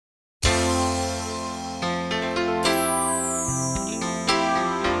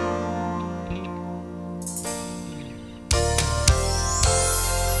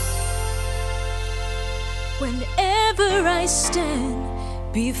I stand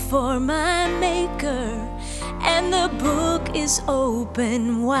before my Maker, and the book is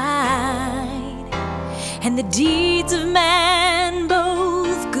open wide, and the deeds of man,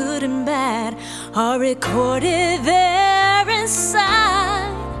 both good and bad, are recorded there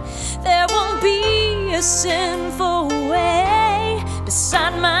inside. There won't be a sinful way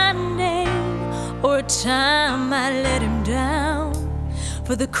beside my name or time I let him down.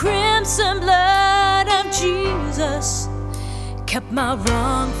 For the crimson blood of Jesus kept my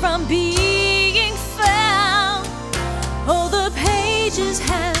wrong from being found. Oh, the pages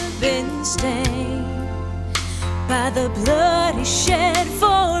have been stained by the blood he shed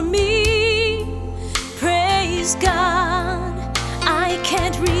for me. Praise God, I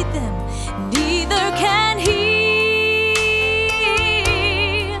can't read them, neither can he.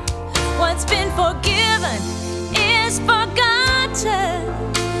 What's been forgiven is forgotten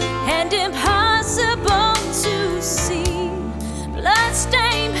and impossible to see.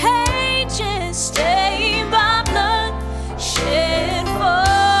 Bloodstained pages stained by blood shed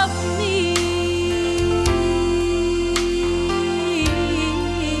for me.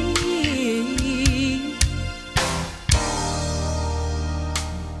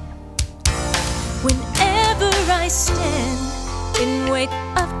 Whenever I stand in wait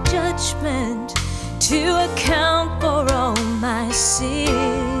of judgment to account for all my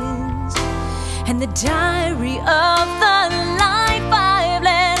sins, and the diary of the life I've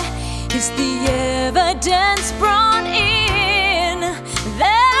led is the evidence brought in,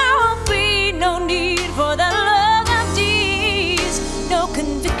 there will be no need for the love of deeds, no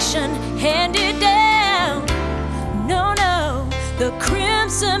conviction handed down. No, no, the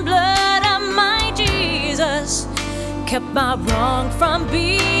crimson blood of my Jesus kept my wrong from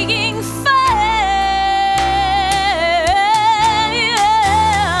being found.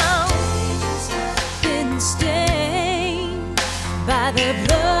 Been stained by the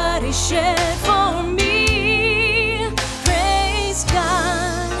blood he shed for me. Praise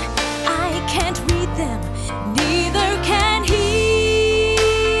God, I can't read them, neither can he.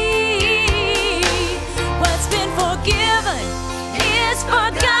 What's been forgiven is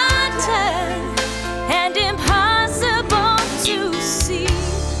forgotten